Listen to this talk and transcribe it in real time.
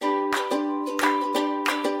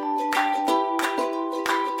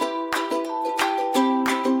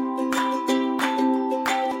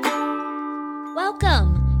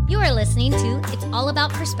listening to It's All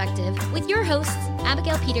About Perspective with your hosts,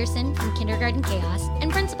 Abigail Peterson from Kindergarten Chaos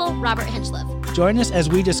and Principal Robert Henchliff. Join us as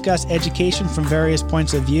we discuss education from various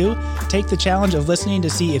points of view. Take the challenge of listening to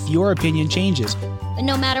see if your opinion changes. But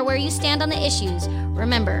no matter where you stand on the issues,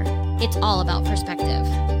 remember, it's all about perspective.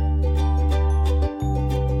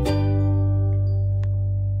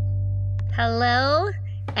 Hello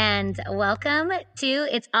and welcome to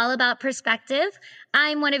It's All About Perspective.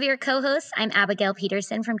 I'm one of your co-hosts. I'm Abigail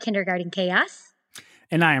Peterson from Kindergarten Chaos.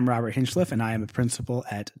 And I am Robert Henchliff, and I am a principal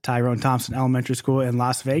at Tyrone Thompson Elementary School in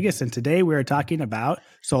Las Vegas. And today we're talking about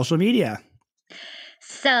social media.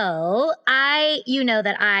 So you know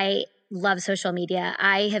that I love social media.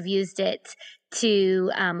 I have used it to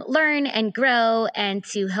learn and grow and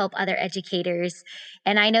to help other educators.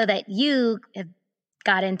 And I know that you have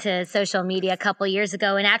got into social media a couple years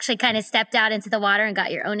ago and actually kind of stepped out into the water and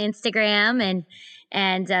got your own Instagram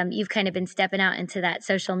and you've kind of been stepping out into that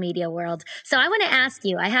social media world. So I want to ask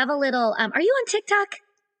you, I have a little, are you on TikTok?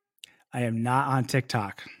 I am not on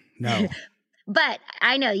TikTok. No. But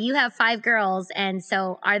I know you have 5 girls. And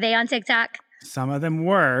so are they on TikTok? Some of them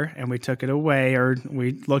were, and we took it away or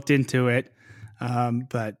we looked into it.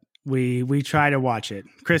 But we try to watch it.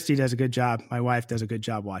 Christy does a good job. My wife does a good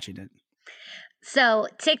job watching it. So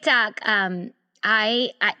TikTok, I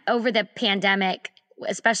over the pandemic,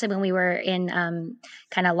 especially when we were in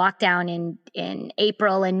kind of lockdown in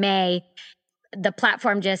April and May, the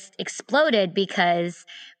platform just exploded because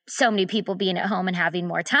so many people being at home and having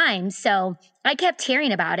more time. So I kept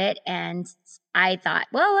hearing about it and I thought,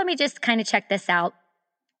 well, let me just kind of check this out.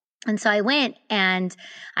 And so I went and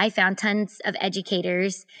I found tons of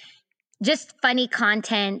educators, just funny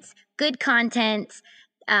content, good content.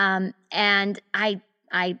 And I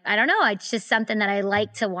don't know, it's just something that I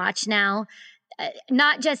like to watch now.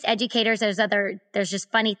 Not just educators, there's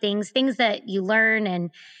just funny things that you learn and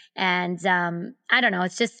I don't know,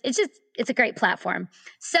 it's a great platform.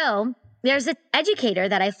 So there's an educator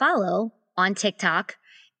that I follow on TikTok,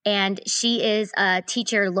 and she is a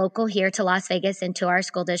teacher local here to Las Vegas and to our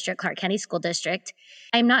school district, Clark County School District.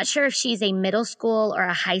 I'm not sure if she's a middle school or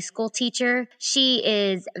a high school teacher. She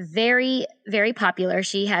is very, very popular.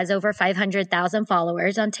 She has over 500,000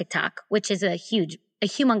 followers on TikTok, which is a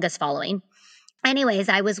humongous following. Anyways,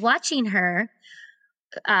 I was watching her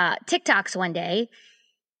TikToks one day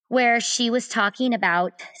where she was talking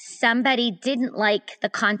about somebody didn't like the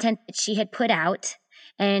content that she had put out,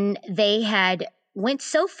 and they had went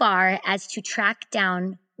so far as to track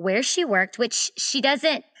down where she worked, which she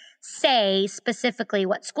doesn't say specifically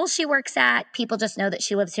what school she works at. People just know that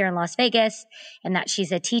she lives here in Las Vegas and that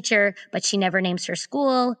she's a teacher, but she never names her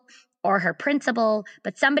school or her principal.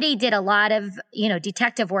 But somebody did a lot of,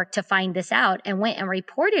 detective work to find this out and went and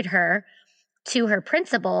reported her to her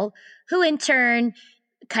principal, who in turn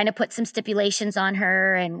kind of put some stipulations on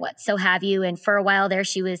her and what so have you. And for a while there,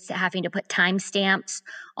 she was having to put timestamps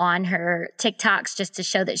on her TikToks just to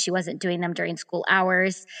show that she wasn't doing them during school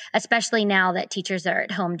hours, especially now that teachers are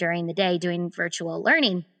at home during the day doing virtual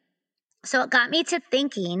learning. So it got me to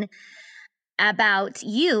thinking about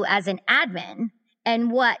you as an admin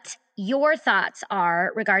and what your thoughts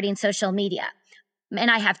are regarding social media.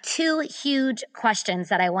 And I have 2 huge questions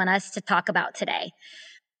that I want us to talk about today.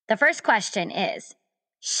 The first question is,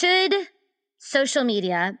 should social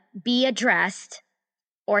media be addressed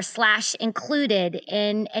or / included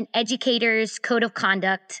in an educator's code of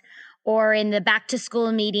conduct or in the back to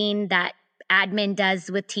school meeting that admin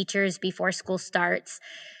does with teachers before school starts?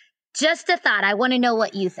 Just a thought. I want to know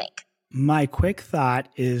what you think. My quick thought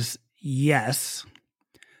is yes,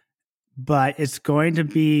 but it's going to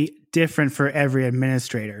be different for every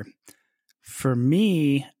administrator. For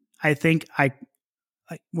me, I think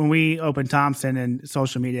when we opened Thompson and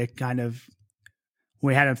social media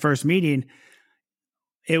we had a first meeting,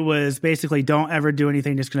 it was basically don't ever do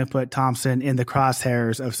anything that's going to put Thompson in the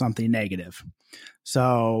crosshairs of something negative.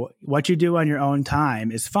 So what you do on your own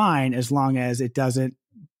time is fine as long as it doesn't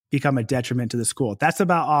become a detriment to the school. That's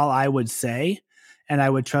about all I would say. And I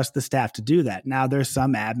would trust the staff to do that. Now there's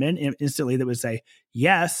some admin instantly that would say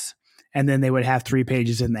yes. And then they would have 3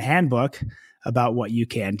 pages in the handbook about what you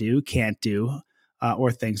can do, can't do,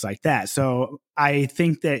 or things like that. So I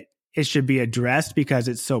think that it should be addressed because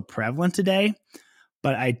it's so prevalent today,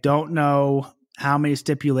 but I don't know how many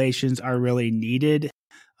stipulations are really needed.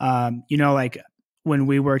 Like when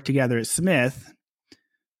we worked together at Smith,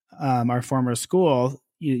 our former school,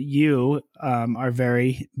 you are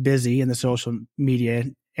very busy in the social media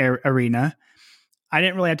arena. I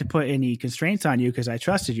didn't really have to put any constraints on you because I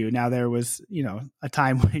trusted you. Now there was, a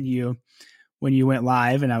time when you went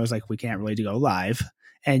live and I was like, we can't really go live,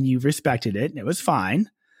 and you respected it and it was fine.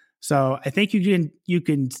 So I think you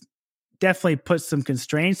can definitely put some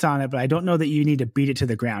constraints on it, but I don't know that you need to beat it to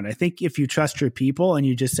the ground. I think if you trust your people and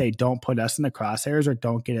you just say, don't put us in the crosshairs or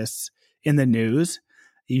don't get us in the news,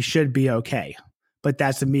 you should be okay. But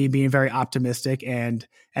that's me being very optimistic, and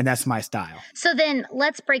that's my style. So then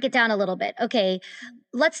let's break it down a little bit. Okay,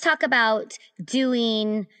 let's talk about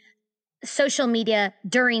doing social media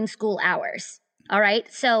during school hours. All right.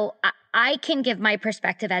 So I can give my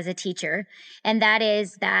perspective as a teacher, and that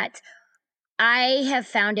is that I have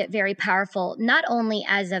found it very powerful, not only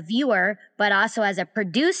as a viewer, but also as a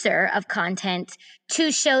producer of content,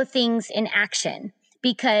 to show things in action.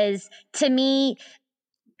 Because to me,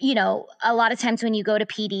 you know, a lot of times when you go to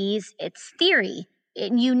PDs, it's theory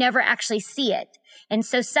and you never actually see it. And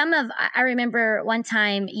so I remember one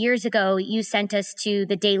time years ago, you sent us to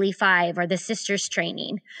the Daily Five or the Sisters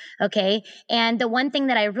training. Okay. And the one thing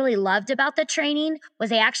that I really loved about the training was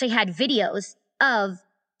they actually had videos of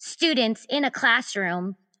students in a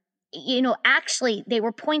classroom. You know, actually they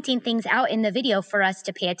were pointing things out in the video for us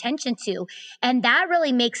to pay attention to. And that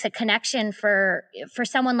really makes a connection for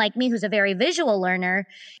someone like me, who's a very visual learner.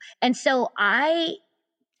 And so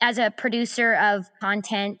as a producer of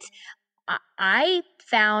content, I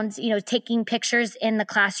found, you know, taking pictures in the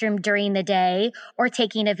classroom during the day or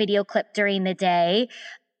taking a video clip during the day,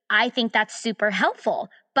 I think that's super helpful.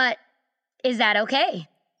 But is that okay?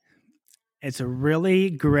 It's a really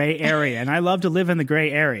gray area, and I love to live in the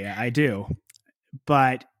gray area. I do.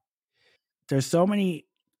 But there's so many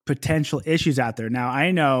potential issues out there. Now, I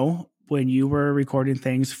know when you were recording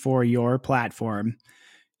things for your platform,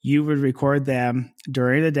 you would record them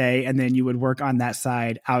during the day, and then you would work on that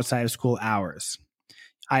side outside of school hours.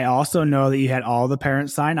 I also know that you had all the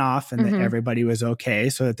parents sign off and that everybody was okay,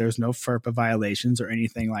 so that there's no FERPA violations or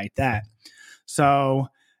anything like that. So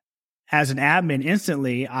as an admin,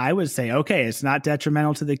 instantly, I would say, okay, it's not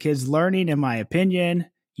detrimental to the kids' learning, in my opinion.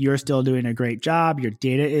 You're still doing a great job. Your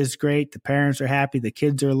data is great. The parents are happy. The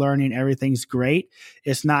kids are learning. Everything's great.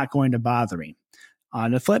 It's not going to bother me.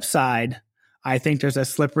 On the flip side, I think there's a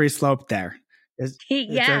slippery slope there. It's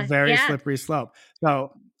a very slippery slope.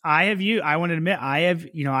 So I want to admit,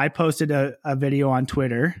 I posted a video on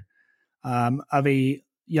Twitter of a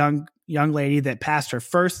young lady that passed her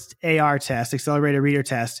first AR test, accelerated reader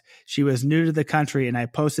test. She was new to the country, and I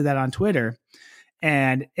posted that on Twitter.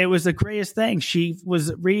 And it was the greatest thing. She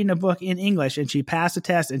was reading a book in English, and she passed a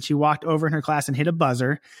test, and she walked over in her class and hit a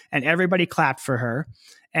buzzer, and everybody clapped for her.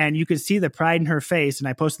 And you could see the pride in her face. And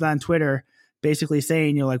I posted that on Twitter, basically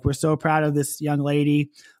saying, like, we're so proud of this young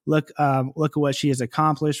lady. Look at what she has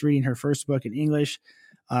accomplished reading her first book in English.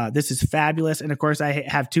 This is fabulous. And of course, I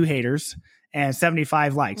have 2 haters and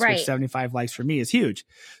 75 likes, which 75 likes for me is huge.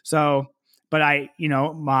 So, but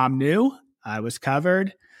mom knew, I was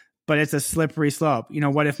covered, but it's a slippery slope.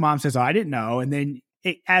 What if mom says, oh, I didn't know? And then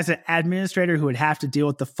as an administrator who would have to deal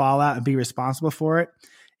with the fallout and be responsible for it,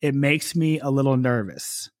 it makes me a little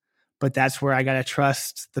nervous. But that's where I got to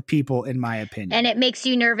trust the people, in my opinion. And it makes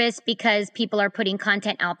you nervous because people are putting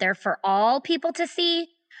content out there for all people to see,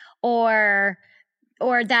 or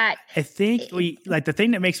that I think the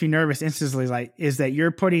thing that makes me nervous instantly is that you're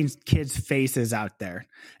putting kids' faces out there,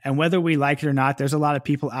 and whether we like it or not, there's a lot of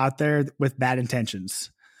people out there with bad intentions.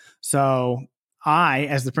 So I,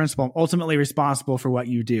 as the principal, am ultimately responsible for what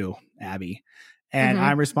you do, Abby, and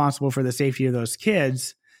I'm responsible for the safety of those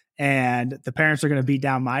kids. And the parents are going to beat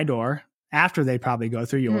down my door after they probably go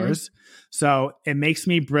through yours. So it makes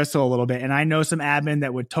me bristle a little bit. And I know some admin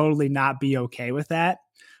that would totally not be okay with that.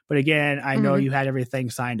 But again, I know you had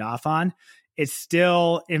everything signed off on. It's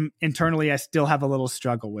still internally, I still have a little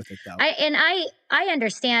struggle with it, though. I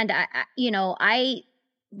understand.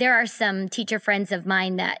 There are some teacher friends of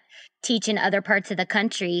mine that teach in other parts of the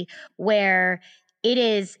country where it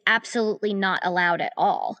is absolutely not allowed at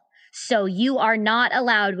all. So you are not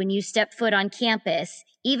allowed, when you step foot on campus,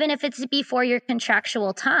 even if it's before your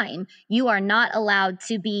contractual time, you are not allowed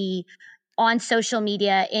to be on social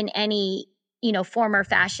media in any, form or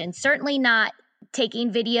fashion. Certainly not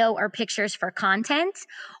taking video or pictures for content,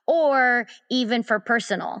 or even for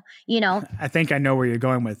personal, I think I know where you're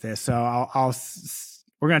going with this. So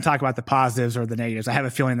we're going to talk about the positives or the negatives. I have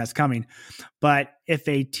a feeling that's coming. But if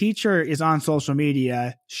a teacher is on social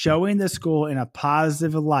media showing the school in a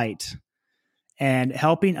positive light and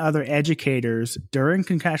helping other educators during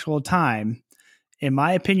contractual time, in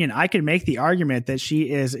my opinion, I could make the argument that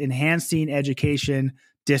she is enhancing education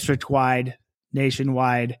district-wide,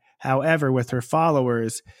 nationwide, however, with her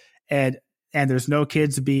followers. And there's no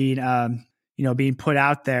kids being put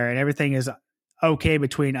out there, and everything is okay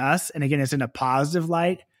between us. And again, it's in a positive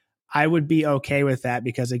light. I would be okay with that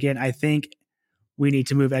because, again, I think we need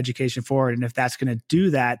to move education forward. And if that's going to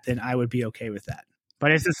do that, then I would be okay with that.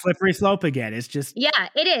 But it's a slippery slope again. It's just, yeah,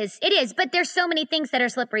 it is. It is. But there's so many things that are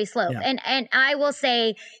slippery slope. Yeah. And I will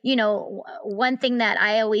say, one thing that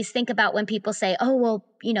I always think about when people say, oh, well,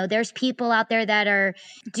 there's people out there that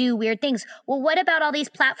do weird things. Well, what about all these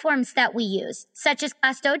platforms that we use, such as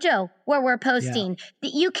Class Dojo, where we're posting?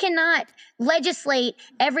 You cannot legislate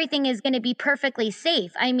everything is going to be perfectly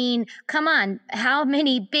safe. I mean, come on, how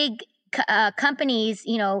many big companies,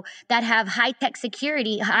 that have higher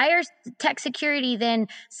tech security than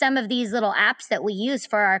some of these little apps that we use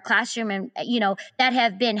for our classroom and, that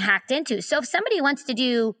have been hacked into. So if somebody wants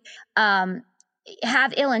to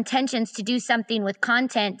have ill intentions to do something with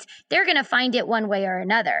content, they're going to find it one way or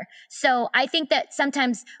another. So I think that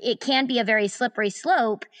sometimes it can be a very slippery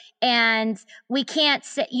slope, and we can't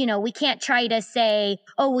say, we can't try to say,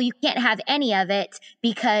 oh, well, you can't have any of it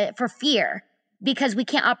for fear. Because we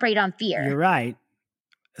can't operate on fear. You're right.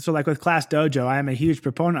 So like with Class Dojo, I am a huge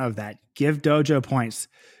proponent of that. Give dojo points.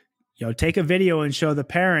 Take a video and show the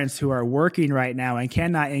parents who are working right now and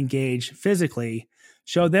cannot engage physically.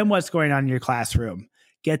 Show them what's going on in your classroom.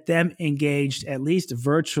 Get them engaged at least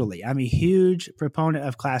virtually. I'm a huge proponent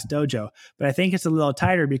of Class Dojo, but I think it's a little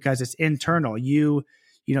tighter because it's internal.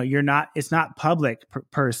 It's not public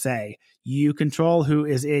per se. You control who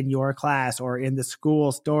is in your class or in the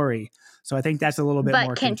school story. So I think that's a little bit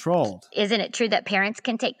more controlled. Isn't it true that parents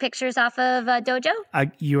can take pictures off of Dojo?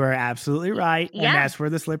 You are absolutely right. Yeah. And that's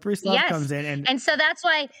where the slippery slope comes in. And so that's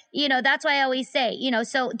why I always say,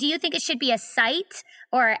 so do you think it should be a site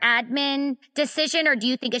or admin decision, or do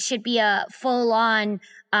you think it should be a full-on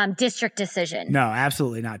district decision? No,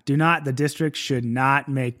 absolutely not. The district should not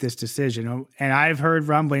make this decision. And I've heard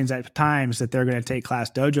rumblings at times that they're going to take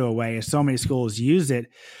Class Dojo away, as so many schools use it.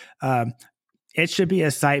 It should be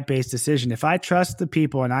a site-based decision. If I trust the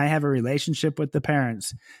people and I have a relationship with the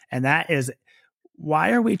parents, and that is,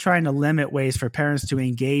 why are we trying to limit ways for parents to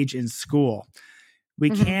engage in school? We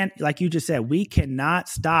can't, like you just said, we cannot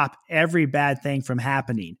stop every bad thing from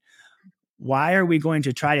happening. Why are we going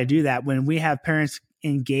to try to do that when we have parents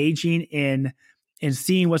engaging in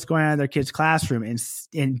seeing what's going on in their kids' classroom, in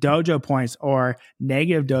dojo points or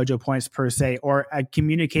negative dojo points per se, or a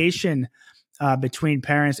communication between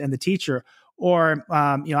parents and the teacher? Or,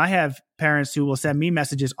 I have parents who will send me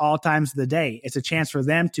messages all times of the day. It's a chance for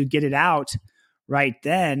them to get it out right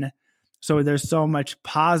then. So there's so much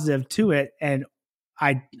positive to it. And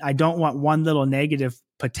I don't want one little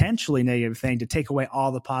potentially negative thing to take away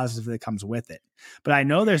all the positive that comes with it. But I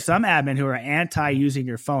know there's some admin who are anti using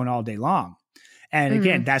your phone all day long. And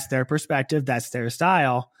again, that's their perspective. That's their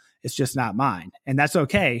style. It's just not mine. And that's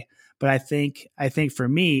okay. But I think for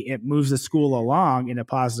me, it moves the school along in a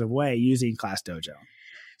positive way using Class Dojo.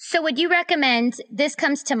 So would you recommend, this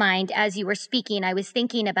comes to mind as you were speaking, I was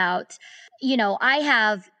thinking about, I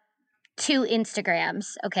have 2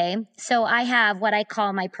 Instagrams, okay? So I have what I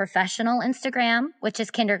call my professional Instagram, which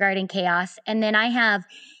is Kindergarten Chaos. And then I have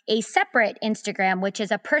a separate Instagram, which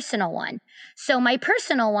is a personal one. So my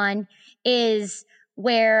personal one is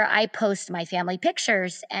where I post my family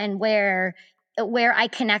pictures and where I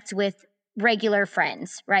connect with regular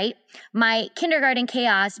friends, right? My Kindergarten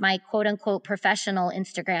Chaos, my quote unquote professional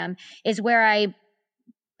Instagram, is where I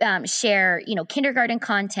share, kindergarten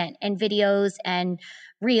content and videos and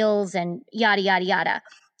reels and yada, yada, yada.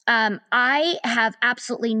 I have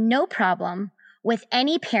absolutely no problem with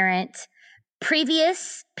any parent,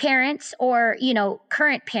 previous parents or,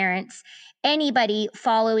 current parents, anybody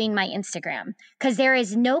following my Instagram, because there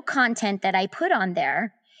is no content that I put on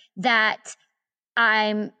there that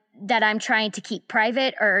I'm trying to keep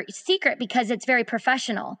private or secret, because it's very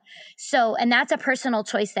professional. So, and that's a personal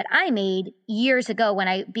choice that I made years ago when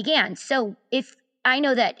I began. So if I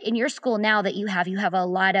know that in your school now that you have a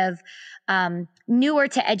lot of newer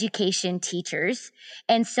to education teachers.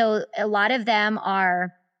 And so a lot of them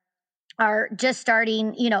are just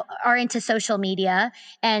starting, are into social media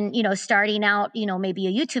and, starting out, maybe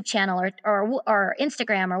a YouTube channel or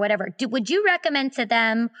Instagram or whatever. Would you recommend to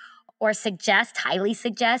them or highly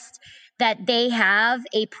suggest that they have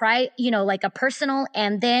a like a personal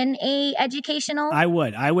and then a educational? I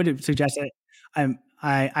would suggest it.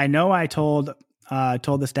 I know I told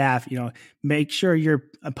the staff, make sure your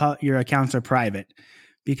accounts are private,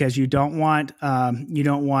 because you don't want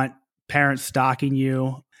parents stalking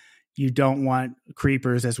you. You don't want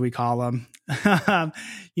creepers, as we call them.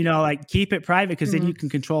 Like keep it private, because then you can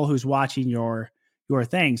control who's watching your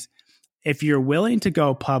things. if you're willing to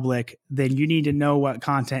go public, then you need to know what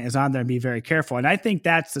content is on there and be very careful. And I think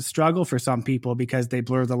that's the struggle for some people because they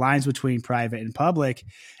blur the lines between private and public.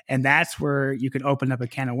 And that's where you can open up a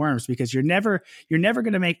can of worms because you're never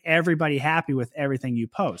going to make everybody happy with everything you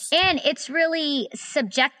post. And it's really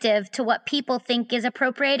subjective to what people think is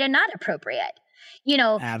appropriate and not appropriate.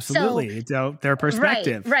 Absolutely. So their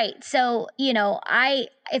perspective. Right. So,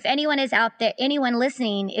 if anyone is out there, anyone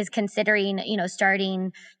listening is considering,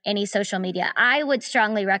 starting any social media, I would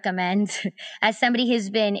strongly recommend, as somebody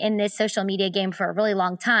who's been in this social media game for a really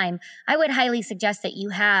long time, I would highly suggest that you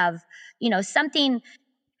have, something,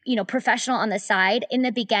 professional on the side. In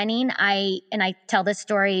the beginning, I tell this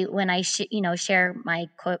story when I, share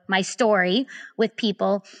my story with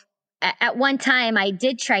people. At one time, I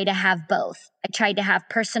did try to have both. I tried to have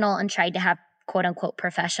personal and tried to have quote unquote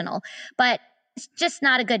professional, but it's just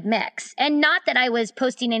not a good mix. And not that I was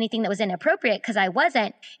posting anything that was inappropriate because I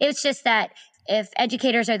wasn't. It was just that if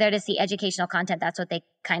educators are there to see educational content, that's what they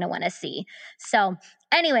kind of want to see. So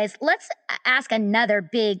anyways, let's ask another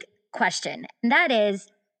big question. And that is,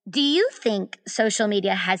 do you think social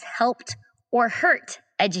media has helped or hurt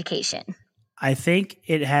education? I think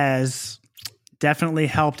it has definitely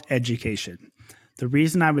helped education. The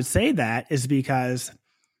reason I would say that is because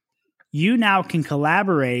you now can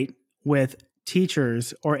collaborate with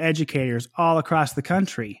teachers or educators all across the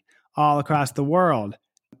country, all across the world,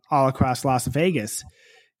 all across Las Vegas.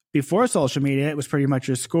 Before social media, it was pretty much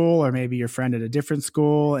your school or maybe your friend at a different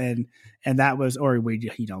school. And that was, or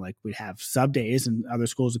we'd have sub days and other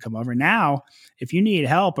schools would come over. Now, if you need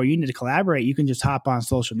help or you need to collaborate, you can just hop on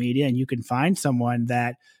social media and you can find someone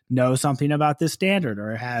that knows something about this standard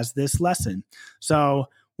or has this lesson. So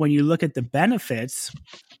when you look at the benefits,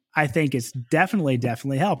 I think it's definitely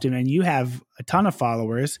helped. And you have a ton of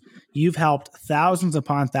followers. You've helped thousands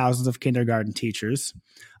upon thousands of kindergarten teachers.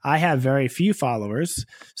 I have very few followers,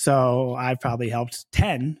 so I've probably helped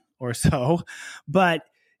 10 or so. But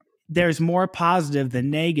there's more positive than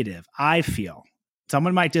negative, I feel.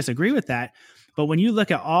 Someone might disagree with that. But when you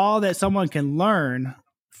look at all that someone can learn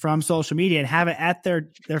from social media and have it at their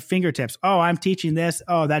fingertips, oh, I'm teaching this.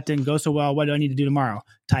 Oh, that didn't go so well. What do I need to do tomorrow?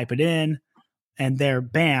 Type it in. And there,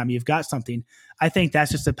 bam, you've got something. I think that's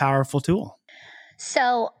just a powerful tool.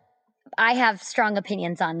 So I have strong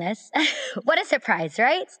opinions on this. What a surprise,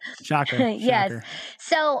 right? Shocker. Yes. Shocker.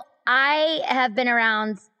 So I have been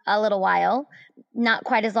around a little while, not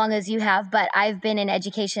quite as long as you have, but I've been in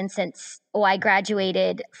education since I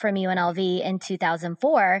graduated from UNLV in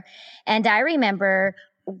 2004. And I remember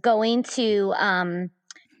going to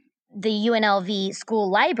the UNLV school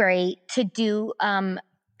library to do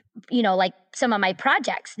like some of my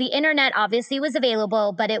projects. The internet obviously was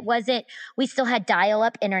available, but it wasn't, we still had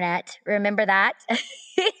dial-up internet. Remember that?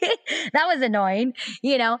 That was annoying,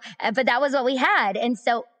 but that was what we had. And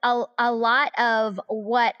so a lot of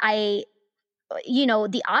what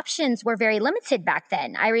the options were very limited back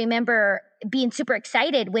then. I remember being super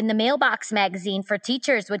excited when the mailbox magazine for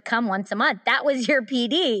teachers would come once a month. That was your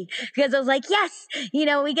PD because I was like, yes,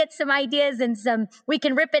 we get some ideas and we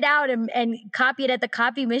can rip it out and copy it at the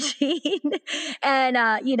copy machine and,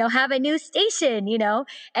 have a new station,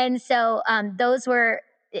 And so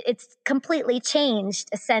it's completely changed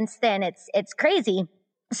since then. It's crazy.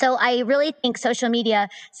 So I really think social media,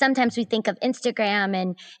 sometimes we think of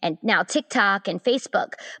Instagram and now TikTok and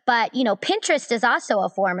Facebook, but, Pinterest is also a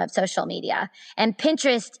form of social media. And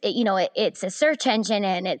Pinterest, it's a search engine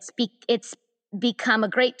and it's become a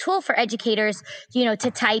great tool for educators,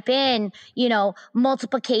 to type in,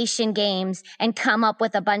 multiplication games and come up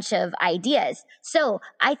with a bunch of ideas. So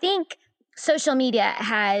I think social media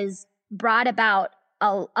has brought about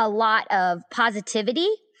a lot of positivity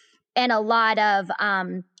and a lot of,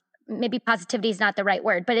 maybe positivity is not the right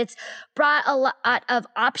word, but it's brought a lot of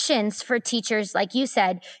options for teachers, like you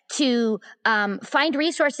said, to find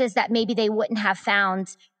resources that maybe they wouldn't have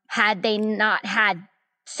found had they not had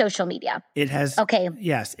social media. It has. Okay.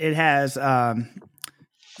 Yes, it has.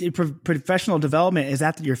 Professional development is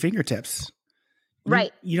at your fingertips.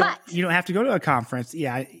 Right. You don't have to go to a conference.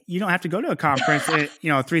 Yeah. You don't have to go to a conference,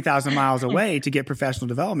 3,000 miles away to get professional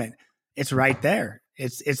development. It's right there.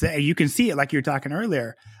 It's you can see it like you were talking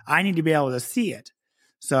earlier. I need to be able to see it.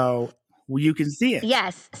 So you can see it.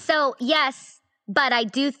 Yes. So yes, but I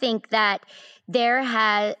do think that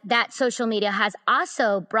that social media has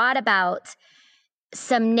also brought about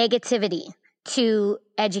some negativity to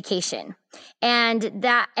education. And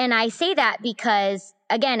I say that because,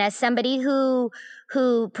 again, as somebody who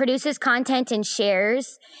produces content and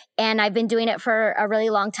shares, and I've been doing it for a really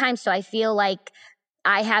long time, so I feel like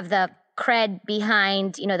I have the cred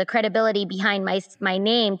behind, the credibility behind my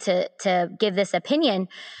name to give this opinion.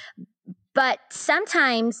 But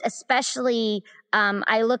sometimes, especially,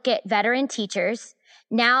 I look at veteran teachers.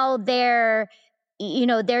 Now there's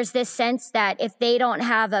this sense that if they don't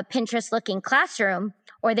have a Pinterest looking classroom,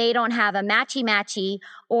 or they don't have a matchy,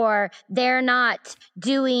 or they're not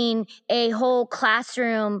doing a whole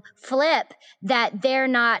classroom flip, that they're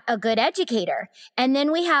not a good educator. And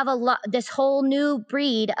then we have this whole new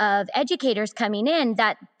breed of educators coming in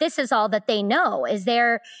that this is all that they know is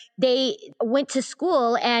they went to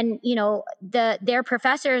school, and, their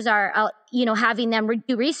professors are out, having them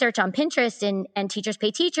do research on Pinterest and Teachers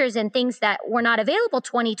Pay Teachers and things that were not available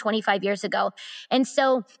 20, 25 years ago. And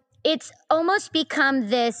so it's almost become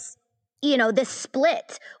this, this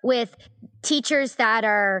split with teachers that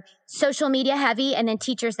are social media heavy and then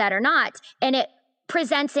teachers that are not. And it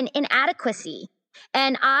presents an inadequacy.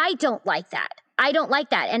 And I don't like that.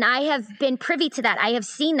 And I have been privy to that. I have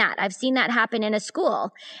seen that. I've seen that happen in a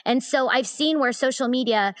school. And so I've seen where social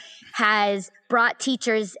media has brought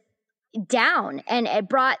teachers down, and it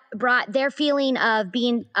brought their feeling of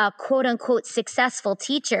being a quote unquote successful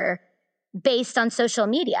teacher based on social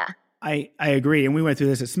media. I agree. And we went through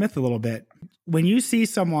this at Smith a little bit. When you see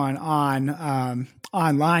someone on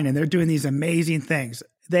online and they're doing these amazing things,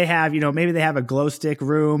 they have, maybe they have a glow stick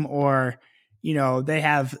room, or, they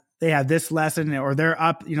have this lesson, or they're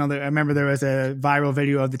up, I remember there was a viral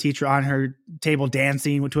video of the teacher on her table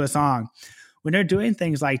dancing to a song. When they're doing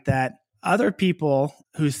things like that, other people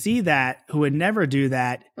who see that, who would never do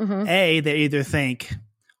that, Mm-hmm. they either think,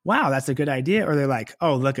 wow, that's a good idea, or they're like,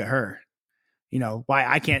 oh, look at her.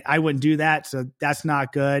 Why I wouldn't do that. So that's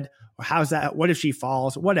not good. Or how's that? What if she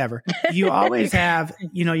falls? Whatever. You always have,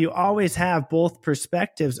 both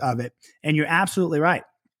perspectives of it. And you're absolutely right.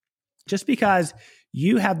 Just because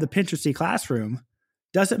you have the Pinteresty classroom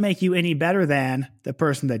doesn't make you any better than the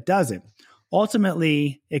person that doesn't.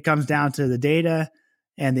 Ultimately, it comes down to the data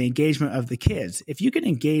and the engagement of the kids. If you can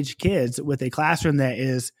engage kids with a classroom that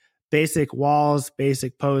is basic walls,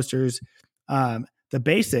 basic posters, the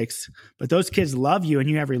basics, but those kids love you and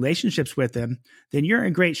you have relationships with them, then you're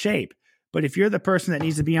in great shape. But if you're the person that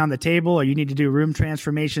needs to be on the table, or you need to do room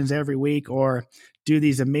transformations every week, or do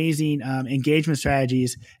these amazing engagement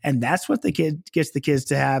strategies, and that's what gets the kids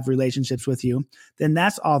to have relationships with you, then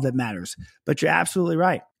that's all that matters. But you're absolutely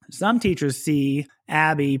right. Some teachers see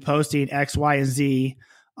Abby posting X, Y, and Z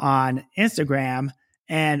on Instagram,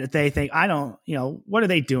 and they think, what are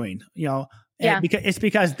they doing? Yeah.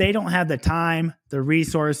 Because they don't have the time, the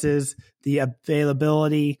resources, the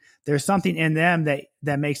availability. There's something in them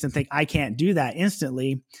that makes them think, I can't do that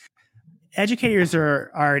instantly. Educators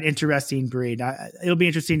are an interesting breed. It'll be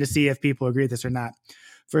interesting to see if people agree with this or not.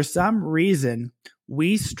 For some reason,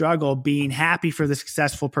 we struggle being happy for the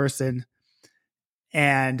successful person,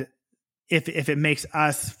 and if it makes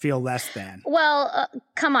us feel less than. Well,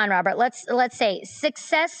 come on, Robert. Let's say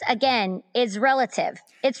success again is relative.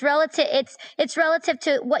 It's relative. It's relative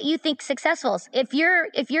to what you think successful is. If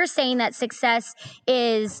you're saying that success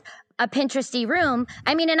is a Pinteresty room,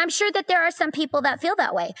 and I'm sure that there are some people that feel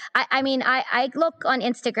that way. I look on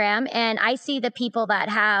Instagram and I see the people that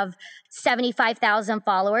have 75,000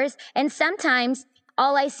 followers, and sometimes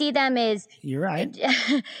all I see them is, you're right,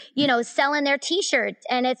 selling their t-shirts.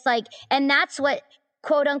 And it's like, and that's what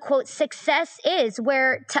quote unquote success is,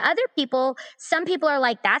 where to other people, some people are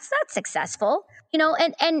like, that's not successful,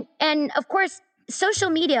 and of course,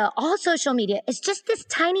 all social media is just this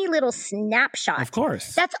tiny little snapshot. Of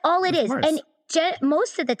course. That's all it is. Course. And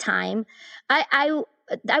most of the time, I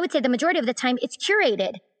would say the majority of the time, it's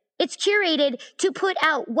curated. It's curated to put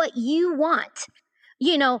out what you want.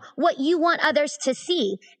 What you want others to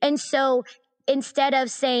see. And so instead of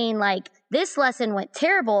saying like, this lesson went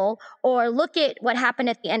terrible, or look at what happened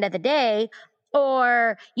at the end of the day,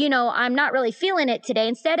 or, I'm not really feeling it today,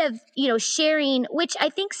 instead of, sharing, which I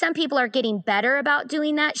think some people are getting better about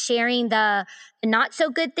doing that, sharing the not so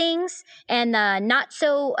good things and the not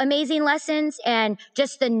so amazing lessons and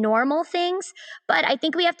just the normal things. But I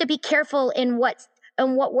think we have to be careful in what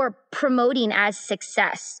we're promoting as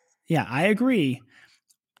success. Yeah, I agree.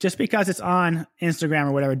 Just because it's on Instagram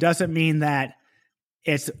or whatever doesn't mean that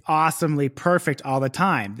it's awesomely perfect all the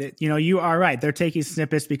time. You are right. They're taking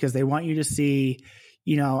snippets because they want you to see,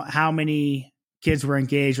 how many kids were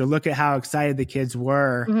engaged, or look at how excited the kids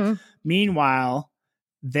were. Mm-hmm. Meanwhile,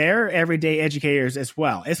 they're everyday educators as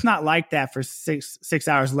well. It's not like that for 6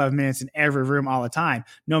 hours, 11 minutes in every room all the time,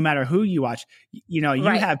 no matter who you watch. You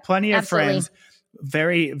Right. have plenty of Absolutely. friends,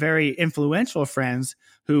 very, very influential friends,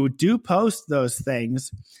 who do post those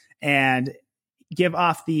things and give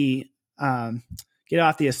off the get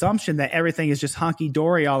off the assumption that everything is just hunky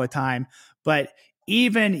dory all the time. But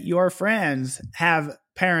even your friends have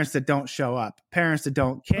parents that don't show up, parents that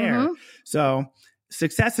don't care. Mm-hmm. So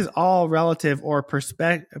success is all relative or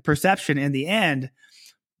perception in the end.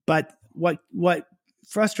 But what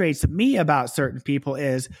frustrates me about certain people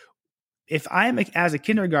is if I'm as a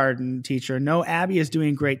kindergarten teacher, know Abby is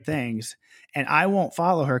doing great things and I won't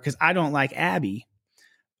follow her because I don't like Abby.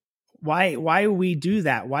 Why we do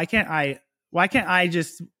that? Why can't I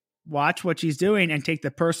just watch what she's doing and take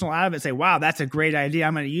the personal out of it and say, wow, that's a great idea.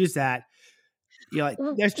 I'm going to use that. Like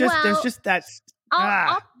there's just that.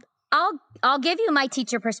 I'll give you my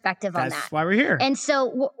teacher perspective on that. That's why we're here. And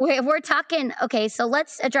so we're talking, okay, so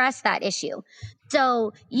let's address that issue.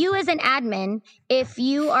 So you as an admin, if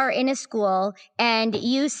you are in a school and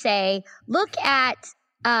you say, look at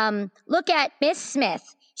Miss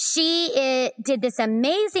Smith. She did this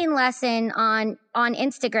amazing lesson on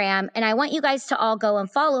Instagram, and I want you guys to all go and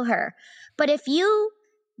follow her. But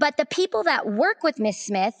the people that work with Miss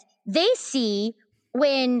Smith, they see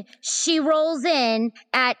when she rolls in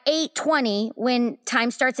at 8:20, when time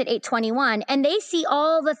starts at 8:21, and they see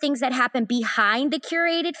all the things that happen behind the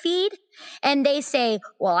curated feed, and they say,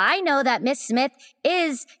 well, I know that Miss Smith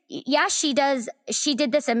she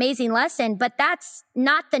did this amazing lesson, but that's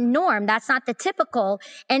not the norm. That's not the typical.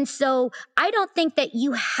 And so I don't think that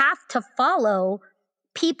you have to follow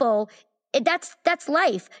people. That's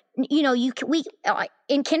life. We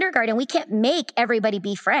in kindergarten, we can't make everybody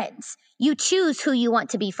be friends. You choose who you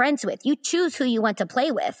want to be friends with. You choose who you want to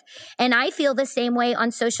play with. And I feel the same way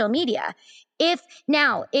on social media.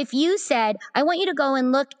 If you said, I want you to go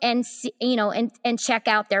and look and see, and check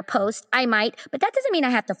out their post, I might, but that doesn't mean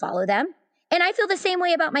I have to follow them. And I feel the same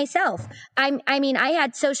way about myself. I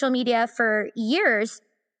had social media for years,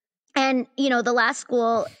 and the last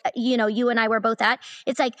school, you and I were both at,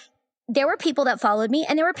 it's like, there were people that followed me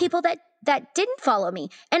and there were people that didn't follow me.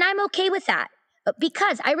 And I'm okay with that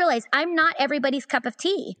because I realize I'm not everybody's cup of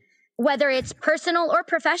tea, whether it's personal or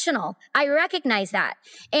professional. I recognize that.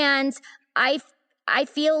 And I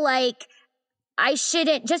feel like I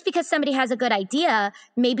shouldn't, just because somebody has a good idea,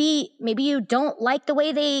 maybe you don't like the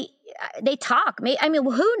way they talk.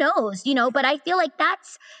 Who knows, but I feel like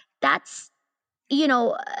that's that's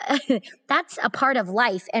a part of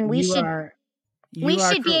life, and we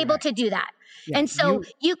should be able to do that. Yeah, and so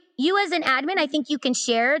you as an admin, I think you can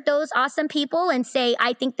share those awesome people and say,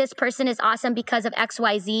 I think this person is awesome because of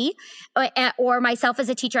XYZ. Or myself as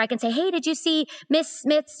a teacher, I can say, hey, did you see Miss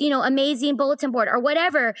Smith's, amazing bulletin board or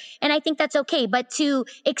whatever? And I think that's okay. But to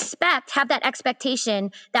have that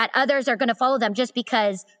expectation that others are going to follow them just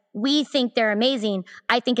because we think they're amazing,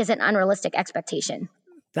 I think is an unrealistic expectation.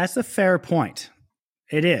 That's a fair point.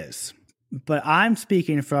 It is. But I'm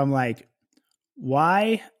speaking from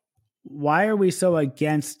why are we so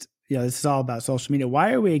against, this is all about social media.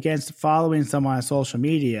 Why are we against following someone on social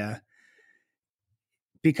media?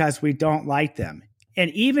 Because we don't like them. And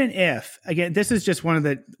even if, again, this is just one of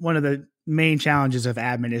the main challenges of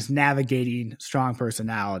admin is navigating strong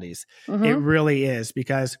personalities. Mm-hmm. It really is,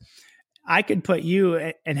 because I could put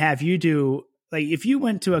you and have you do, if you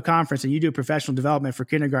went to a conference and you do professional development for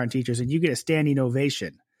kindergarten teachers and you get a standing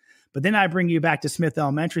ovation, but then I bring you back to Smith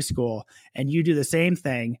Elementary School and you do the same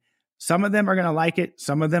thing. Some of them are going to like it.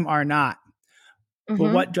 Some of them are not. Mm-hmm.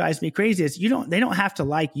 But what drives me crazy is they don't have to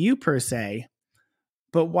like you per se,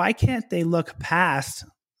 but why can't they look past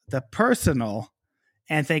the personal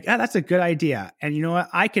and think, oh, that's a good idea. And you know what?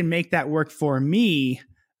 I can make that work for me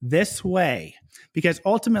this way. Because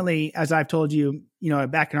ultimately, as I've told you,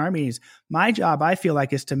 back in our meetings, my job, I feel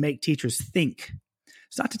like, is to make teachers think.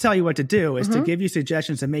 It's not to tell you what to do. It's to give you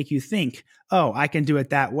suggestions and make you think, oh, I can do it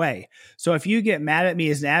that way. So if you get mad at me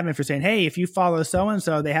as an admin for saying, hey, if you follow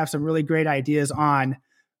so-and-so, they have some really great ideas on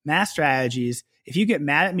math strategies. If you get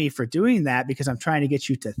mad at me for doing that because I'm trying to get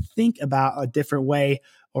you to think about a different way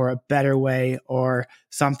or a better way or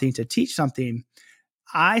something to teach something,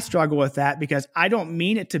 I struggle with that because I don't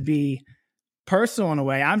mean it to be personal in a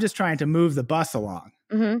way. I'm just trying to move the bus along.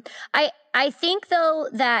 Mm-hmm. I think, though,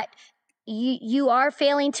 that you are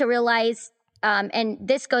failing to realize, and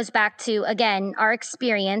this goes back to, again, our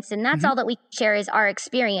experience, and that's all that we share is our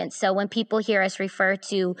experience. So when people hear us refer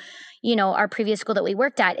to, our previous school that we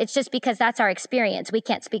worked at, it's just because that's our experience. We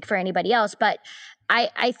can't speak for anybody else. But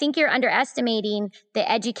I think you're underestimating the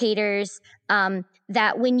educators,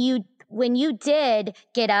 that when you did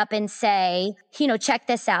get up and say, check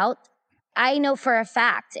this out, I know for a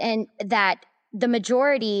fact, and that the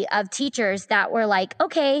majority of teachers that were like,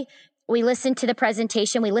 okay, we listen to the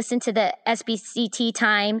presentation, we listen to the SBCT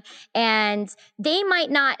time, and they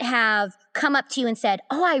might not have come up to you and said,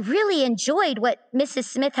 oh, I really enjoyed what Mrs.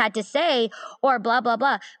 Smith had to say, or blah, blah,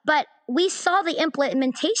 blah. But we saw the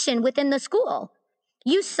implementation within the school.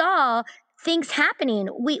 You saw things happening.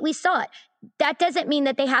 We saw it. That doesn't mean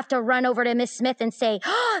that they have to run over to Miss Smith and say,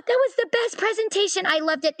 oh, that was the best presentation. I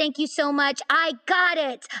loved it. Thank you so much. I got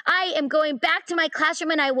it. I am going back to my classroom,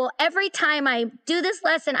 and I will, every time I do this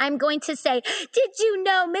lesson, I'm going to say, did you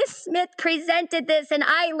know Miss Smith presented this and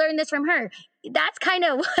I learned this from her? That's kind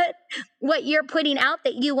of what you're putting out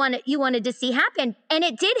that you wanted to see happen. And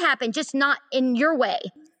it did happen, just not in your way.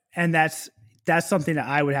 And that's something that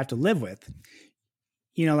I would have to live with.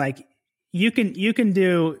 You know, like, you can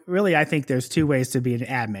do, really, I think there's two ways to be an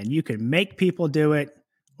admin. You can make people do it,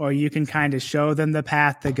 or you can kind of show them the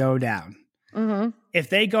path to go down. Mm-hmm. If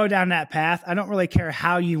they go down that path, I don't really care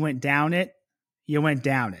how you went down it. You went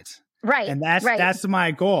down it. Right. And that's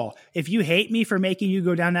my goal. If you hate me for making you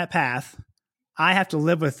go down that path, I have to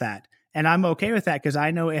live with that. And I'm okay with that because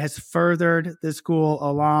I know it has furthered the school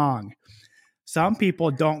along. Some people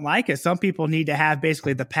don't like it. Some people need to have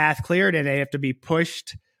basically the path cleared, and they have to be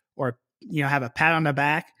pushed or, you know, have a pat on the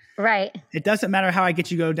back. Right. It doesn't matter how I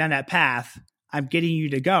get you to go down that path. I'm getting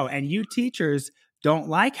you to go. And you teachers don't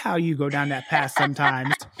like how you go down that path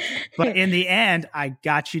sometimes. But in the end, I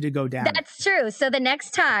got you to go down. That's true. So the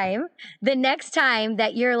next time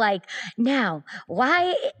that you're like, now,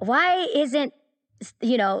 why isn't,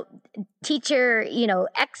 you know, teacher, you know,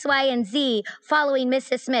 X, Y, and Z following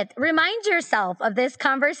Mrs. Smith? Remind yourself of this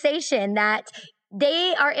conversation that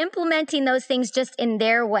they are implementing those things just in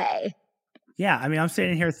their way. Yeah, I mean, I'm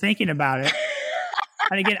sitting here thinking about it,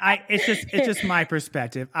 and again, it's just my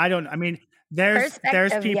perspective. There's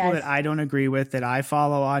people that I don't agree with that I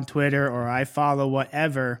follow on Twitter or I follow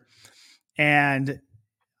whatever, and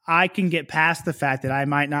I can get past the fact that I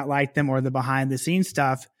might not like them or the behind the scenes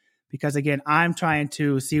stuff because, again, I'm trying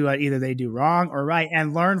to see what either they do wrong or right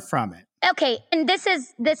and learn from it. Okay, and this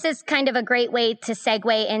is kind of a great way to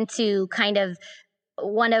segue into kind of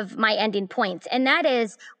one of my ending points, and that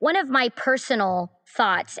is one of my personal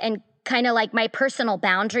thoughts and kind of like my personal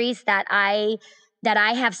boundaries that I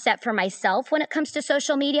have set for myself when it comes to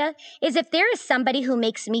social media is if there is somebody who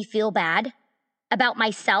makes me feel bad about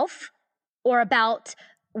myself or about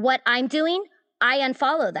what I'm doing, I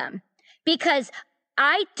unfollow them because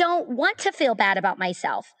I don't want to feel bad about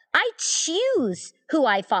myself. I choose who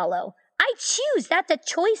I follow. I choose. That's a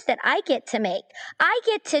choice that I get to make. I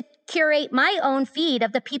get to curate my own feed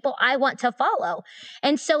of the people I want to follow.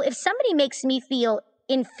 And so if somebody makes me feel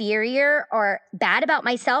inferior or bad about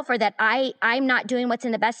myself or that I'm not doing what's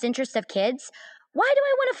in the best interest of kids, why do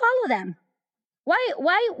I want to follow them? Why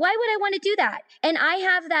would I want to do that? And I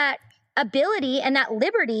have that ability and that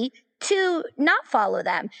liberty to not follow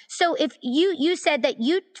them. So if you said that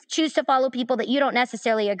you choose to follow people that you don't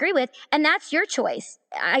necessarily agree with, and that's your choice.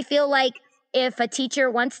 I feel like if a teacher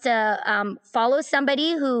wants to follow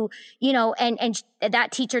somebody who, you know, and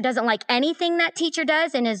that teacher doesn't like anything that teacher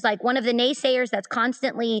does and is like one of the naysayers that's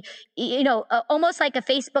constantly, you know, almost like a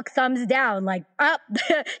Facebook thumbs down, like, oh,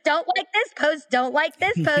 don't like this post, don't like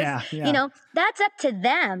this post, Yeah. You know, that's up to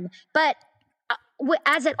them. But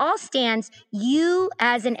as it all stands, you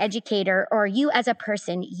as an educator or you as a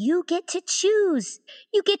person, you get to choose.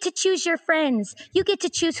 You get to choose your friends. You get to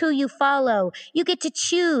choose who you follow. You get to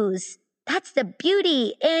choose. That's the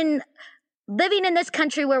beauty in living in this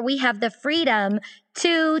country where we have the freedom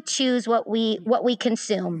to choose what we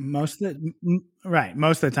consume. Most of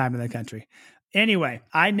the time in the country. Anyway,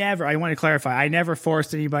 I want to clarify. I never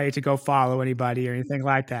forced anybody to go follow anybody or anything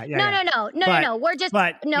like that. No. We're just,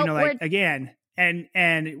 again.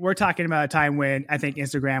 And we're talking about a time when I think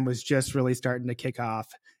Instagram was just really starting to kick off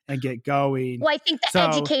and get going. Well, I think the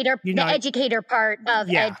educator part of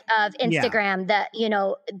Instagram,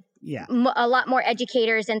 a lot more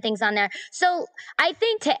educators and things on there. So I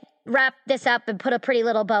think to wrap this up and put a pretty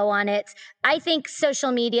little bow on it, I think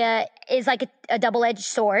social media is like a double-edged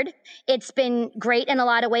sword. It's been great in a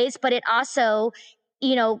lot of ways, but it also,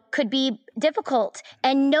 you know, could be difficult.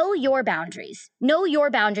 And know your boundaries. Know your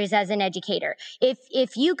boundaries as an educator.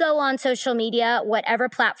 If you go on social media, whatever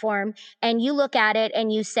platform, and you look at it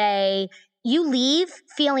and you say, you leave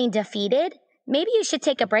feeling defeated, maybe you should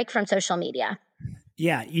take a break from social media.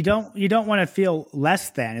 Yeah, you don't want to feel less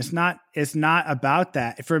than. It's not about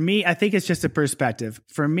that. For me, I think it's just a perspective.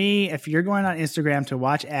 For me, if you're going on Instagram to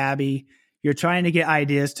watch Abby, you're trying to get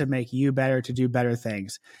ideas to make you better, to do better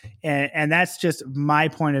things. And that's just my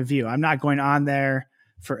point of view. I'm not going on there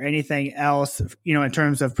for anything else, you know, in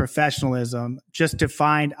terms of professionalism, just to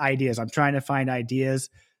find ideas. I'm trying to find ideas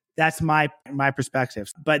That's my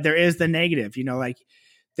perspective. But there is the negative, like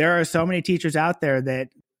there are so many teachers out there that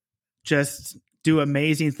just do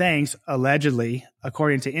amazing things, allegedly,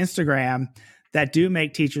 according to Instagram, that do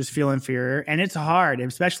make teachers feel inferior. And it's hard,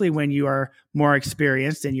 especially when you are more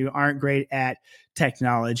experienced and you aren't great at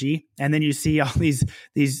technology. And then you see all these,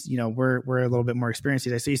 we're a little bit more experienced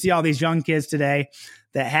today. So you see all these young kids today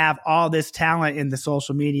that have all this talent in the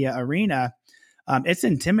social media arena. It's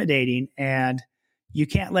intimidating, and you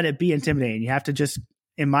can't let it be intimidating. You have to just,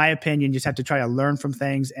 in my opinion, you just have to try to learn from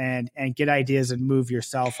things and get ideas and move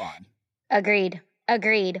yourself on. Agreed.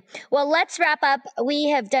 Well, let's wrap up. We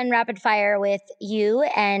have done rapid fire with you,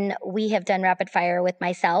 and we have done rapid fire with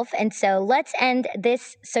myself. And so let's end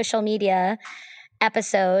this social media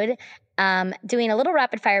episode doing a little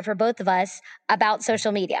rapid fire for both of us about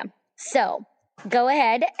social media. So go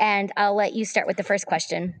ahead, and I'll let you start with the first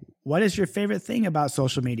question. What is your favorite thing about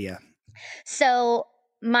social media? So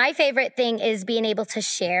my favorite thing is being able to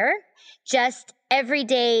share just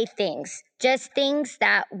everyday things, just things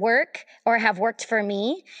that work or have worked for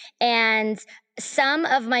me. And some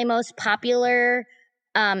of my most popular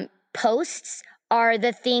posts are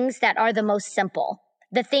the things that are the most simple,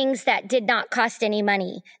 the things that did not cost any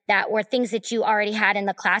money, that were things that you already had in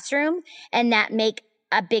the classroom and that make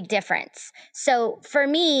a big difference. So for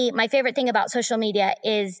me, my favorite thing about social media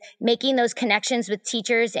is making those connections with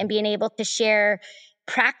teachers and being able to share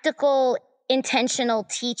practical, intentional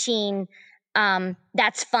teaching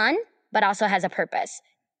that's fun, but also has a purpose.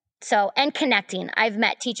 So, and connecting. I've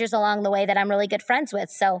met teachers along the way that I'm really good friends with.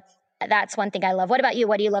 So that's one thing I love. What about you?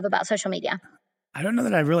 What do you love about social media? I don't know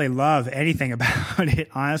that I really love anything about it,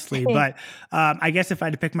 honestly, but I guess if I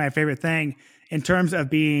had to pick my favorite thing in terms of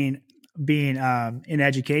being in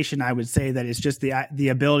education, I would say that it's just the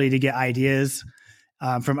ability to get ideas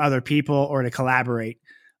from other people or to collaborate.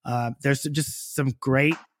 There's some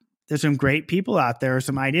great people out there, or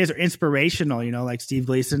some ideas are inspirational, like Steve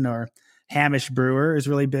Gleason or Hamish Brewer is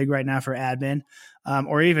really big right now for admin,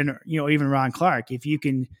 or even Ron Clark. If you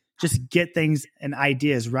can just get things and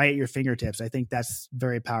ideas right at your fingertips, I think that's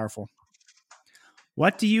very powerful.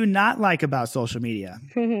 What do you not like about social media?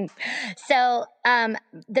 So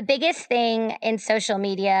the biggest thing in social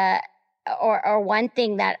media, or one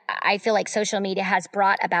thing that I feel like social media has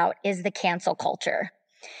brought about, is the cancel culture.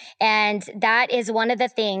 And that is one of the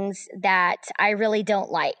things that I really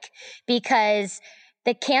don't like, because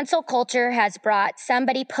the cancel culture has brought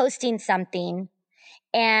somebody posting something,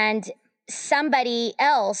 and somebody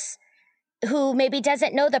else who maybe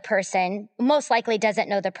doesn't know the person, most likely doesn't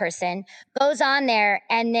know the person, goes on there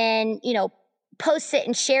and then, posts it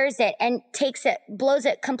and shares it and blows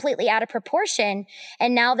it completely out of proportion.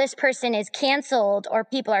 And now this person is canceled, or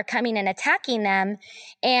people are coming and attacking them.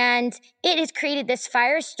 And it has created this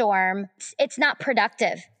firestorm. It's not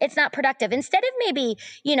productive. Instead of maybe,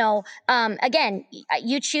 again,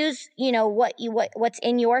 you choose, what's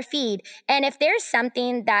in your feed. And if there's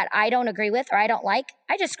something that I don't agree with or I don't like,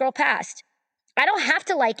 I just scroll past. I don't have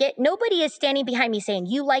to like it. Nobody is standing behind me saying,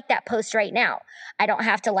 you like that post right now. I don't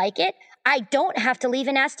have to like it. I don't have to leave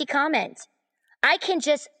a nasty comment. I can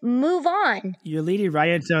just move on. You're leading right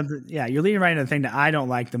into the thing that I don't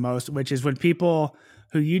like the most, which is when people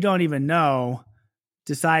who you don't even know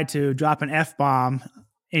decide to drop an F-bomb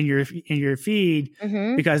in your feed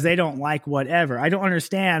because they don't like whatever. I don't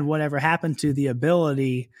understand whatever happened to the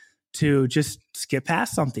ability to just skip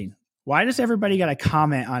past something. Why does everybody got to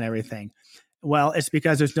comment on everything? Well, it's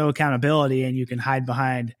because there's no accountability and you can hide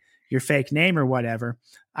behind your fake name or whatever.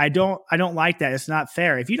 I don't like that. It's not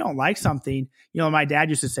fair. If you don't like something, my dad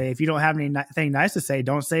used to say, if you don't have anything nice to say,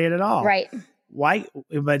 don't say it at all. Right. Why?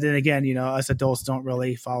 But then again, us adults don't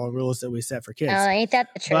really follow rules that we set for kids. Oh, ain't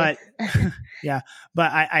that the truth? But yeah,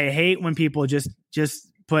 but I hate when people just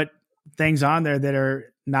put things on there that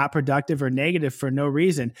are not productive or negative for no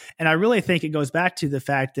reason. And I really think it goes back to the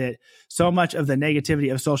fact that so much of the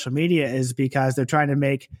negativity of social media is because they're trying to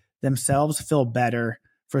make themselves feel better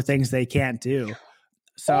for things they can't do.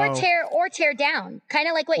 So, or tear down, kind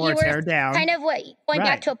of like what you were going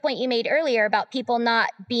back to a point you made earlier about people not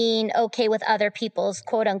being okay with other people's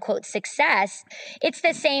quote unquote success. It's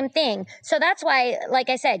the same thing. So that's why, like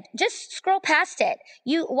I said, just scroll past it.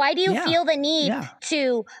 Why do you feel the need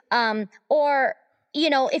to,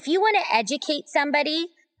 if you want to educate somebody,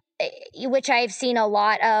 which I've seen a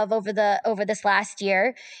lot of over this last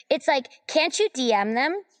year, it's like, can't you DM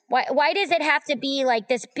them? Why does it have to be like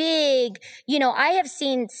this big, I have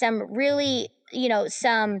seen some really,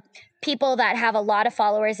 some people that have a lot of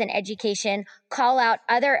followers in education call out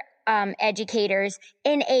other educators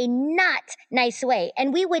in a not nice way.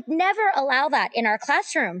 And we would never allow that in our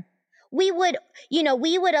classroom. we would,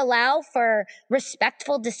 we would allow for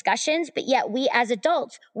respectful discussions, but yet we as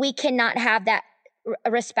adults, we cannot have that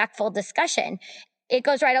respectful discussion. It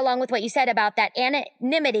goes right along with what you said about that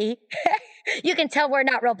anonymity. You can tell we're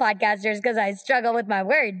not real podcasters because I struggle with my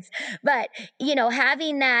words. But,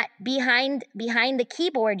 having that behind the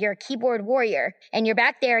keyboard, you're a keyboard warrior and you're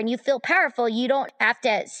back there and you feel powerful. You don't have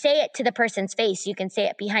to say it to the person's face. You can say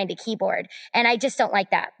it behind a keyboard. And I just don't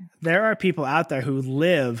like that. There are people out there who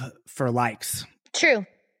live for likes. True.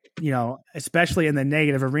 Especially in the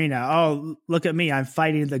negative arena. Oh, look at me. I'm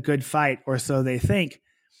fighting the good fight, or so they think.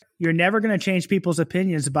 You're never going to change people's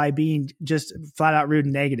opinions by being just flat out rude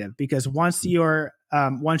and negative, because once your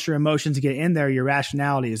emotions get in there, your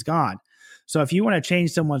rationality is gone. So if you want to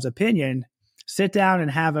change someone's opinion, sit down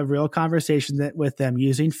and have a real conversation with them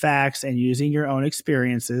using facts and using your own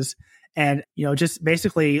experiences. And, just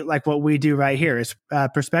basically like what we do right here is a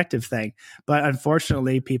perspective thing. But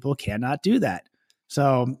unfortunately, people cannot do that.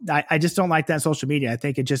 So I just don't like that on social media. I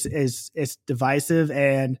think it just it's divisive,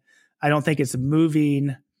 and I don't think it's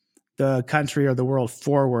moving the country or the world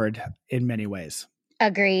forward in many ways.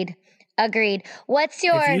 Agreed. What's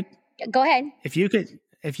your, go ahead. If you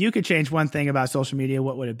could change one thing about social media,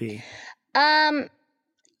 what would it be? I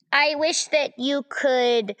wish that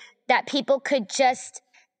that people could just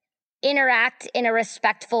interact in a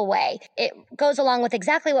respectful way. It goes along with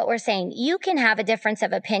exactly what we're saying. You can have a difference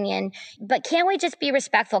of opinion, but can we just be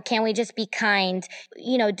respectful? Can we just be kind?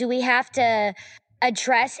 Do we have to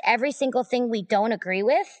address every single thing we don't agree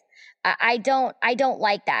with? I don't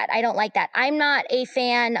like that. I'm not a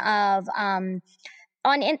fan of, I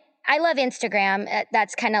love Instagram.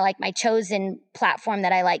 That's kind of like my chosen platform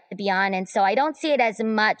that I like to be on. And so I don't see it as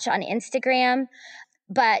much on Instagram,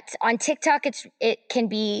 but on TikTok, it's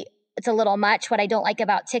a little much. What I don't like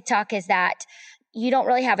about TikTok is that you don't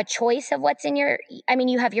really have a choice of what's in you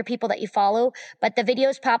have your people that you follow, but the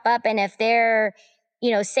videos pop up. And if they're,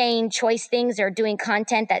 saying choice things or doing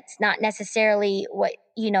content that's not necessarily what,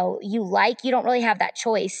 you like, you don't really have that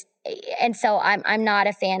choice. And so I'm not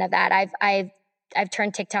a fan of that. I've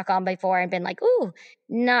turned TikTok on before and been like, ooh,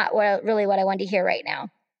 not really what I want to hear right now.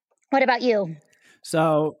 What about you?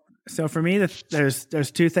 So for me,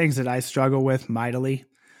 there's two things that I struggle with mightily,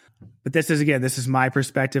 but this is my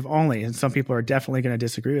perspective only. And some people are definitely going to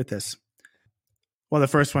disagree with this. Well, the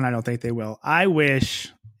first one, I don't think they will. I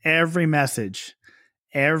wish every message,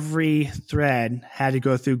 every thread had to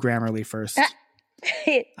go through Grammarly first.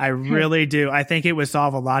 I really do. I think it would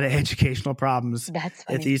solve a lot of educational problems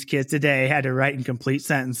if these kids today had to write in complete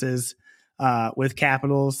sentences with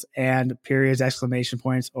capitals and periods, exclamation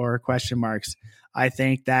points, or question marks. I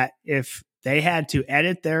think that if they had to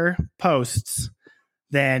edit their posts,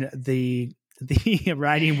 then the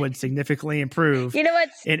writing would significantly improve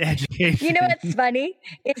in education. You know what's funny?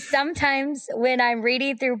 Is sometimes when I'm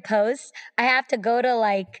reading through posts, I have to go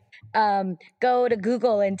to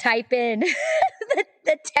Google and type in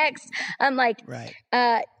the text. I'm like, right.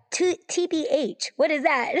 TBH, what is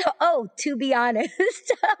that? Oh, to be honest.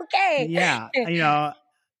 Okay. Yeah.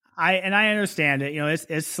 I understand it.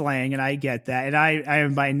 It's slang, and I get that. And I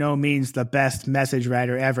am by no means the best message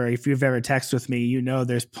writer ever. If you've ever texted with me,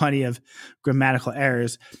 there's plenty of grammatical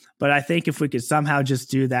errors. But I think if we could somehow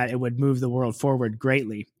just do that, it would move the world forward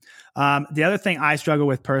greatly. The other thing I struggle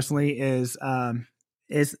with personally is I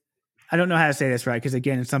don't know how to say this right, because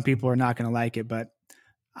again, some people are not going to like it, but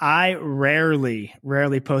I rarely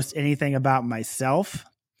post anything about myself.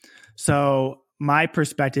 So my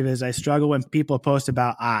perspective is I struggle when people post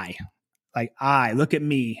about look at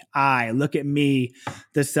me,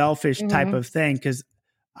 the selfish type of thing. Cause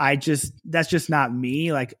that's just not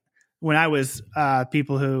me. Like when I was,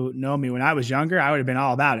 people who know me when I was younger, I would have been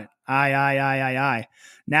all about it. I.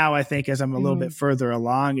 Now I think as I'm a little bit further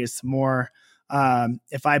along, it's more,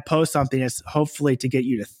 if I post something, it's hopefully to get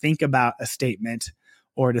you to think about a statement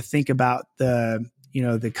or to think about the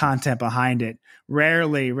content behind it.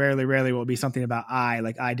 Rarely will be something about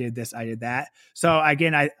I did this, I did that. So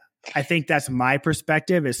again, I think that's my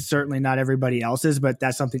perspective. It's certainly not everybody else's, but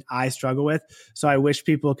that's something I struggle with. So I wish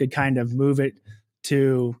people could kind of move it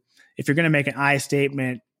to, if you're going to make an I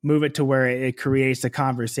statement, move it to where it creates a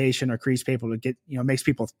conversation or creates people to get, makes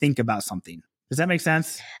people think about something. Does that make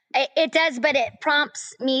sense? It does, but it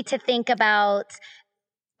prompts me to think about,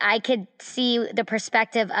 I could see the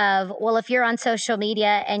perspective of, well, if you're on social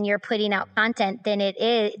media and you're putting out content, then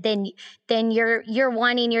you're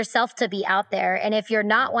wanting yourself to be out there. And if you're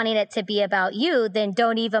not wanting it to be about you, then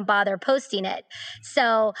don't even bother posting it.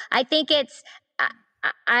 So I think it's,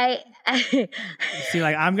 see,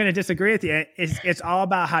 like, I'm going to disagree with you. It's all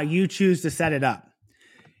about how you choose to set it up.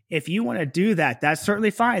 if you want to do that, that's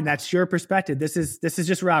certainly fine. That's your perspective. This is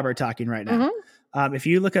just Robert talking right now. If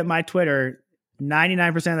you look at my Twitter,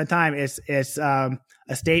 99% of the time, it's a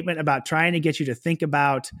statement about trying to get you to think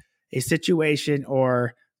about a situation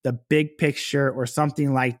or the big picture or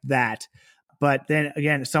something like that. But then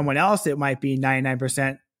again, someone else, it might be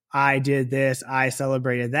 99%. I did this. I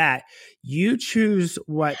celebrated that. You choose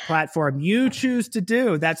what platform you choose to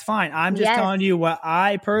do. That's fine. I'm just telling you what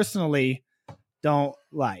I personally don't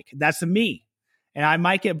like. That's me. And I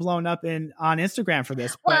might get blown up on Instagram for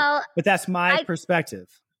this, but that's my perspective.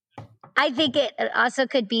 I think it also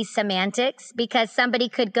could be semantics, because somebody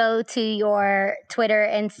could go to your Twitter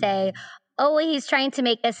and say, oh, he's trying to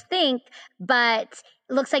make us think, but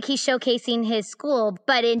looks like he's showcasing his school,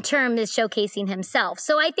 but in turn is showcasing himself.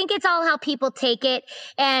 So I think it's all how people take it.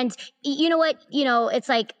 And you know what, it's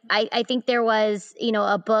like, I think there was,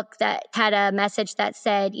 a book that had a message that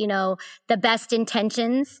said, the best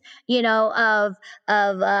intentions, of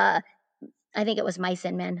I think it was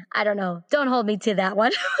Myson, man. I don't know. Don't hold me to that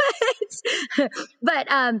one. But,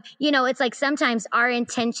 it's like sometimes our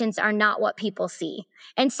intentions are not what people see.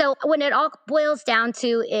 And so when it all boils down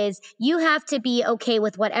to is you have to be okay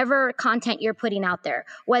with whatever content you're putting out there,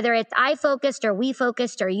 whether it's I focused or we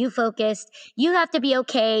focused or you focused, you have to be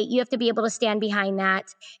okay. You have to be able to stand behind that.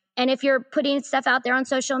 And if you're putting stuff out there on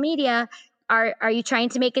social media, are you trying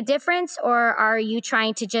to make a difference, or are you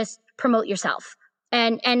trying to just promote yourself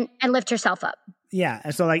and lift yourself up? Yeah.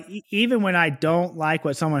 And so like, even when I don't like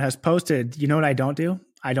what someone has posted, you know what I don't do?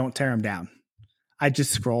 I don't tear them down. I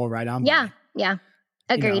just scroll right on. Yeah.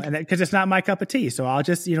 Agreed. And because it's not my cup of tea. So I'll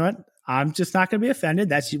just, I'm just not going to be offended.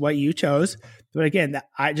 That's what you chose. But again,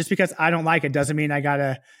 just because I don't like it doesn't mean I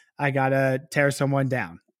gotta tear someone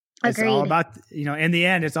down. Agreed. It's all about, in the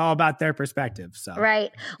end, it's all about their perspective. So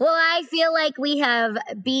right. Well, I feel like we have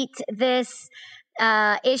beat this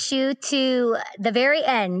issue to the very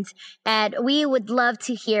end, and we would love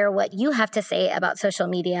to hear what you have to say about social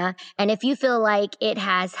media, and if you feel like it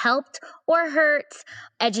has helped or hurt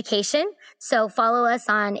education. So follow us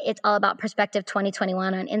on It's All About Perspective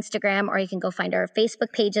 2021 on Instagram, or you can go find our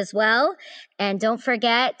Facebook page as well. And don't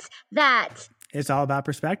forget that it's all about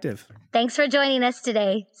perspective. Thanks for joining us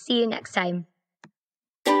today. See you next time.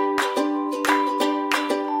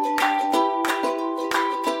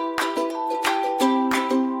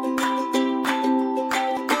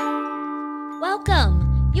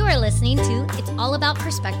 Welcome. You are listening to It's All About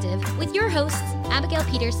Perspective with your hosts, Abigail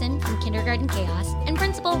Peterson from Kindergarten Chaos and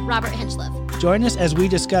Principal Robert Henchliff. Join us as we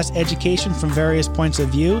discuss education from various points of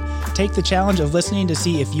view. Take the challenge of listening to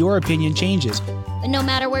see if your opinion changes. But no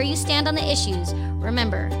matter where you stand on the issues,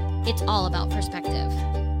 remember, it's all about perspective.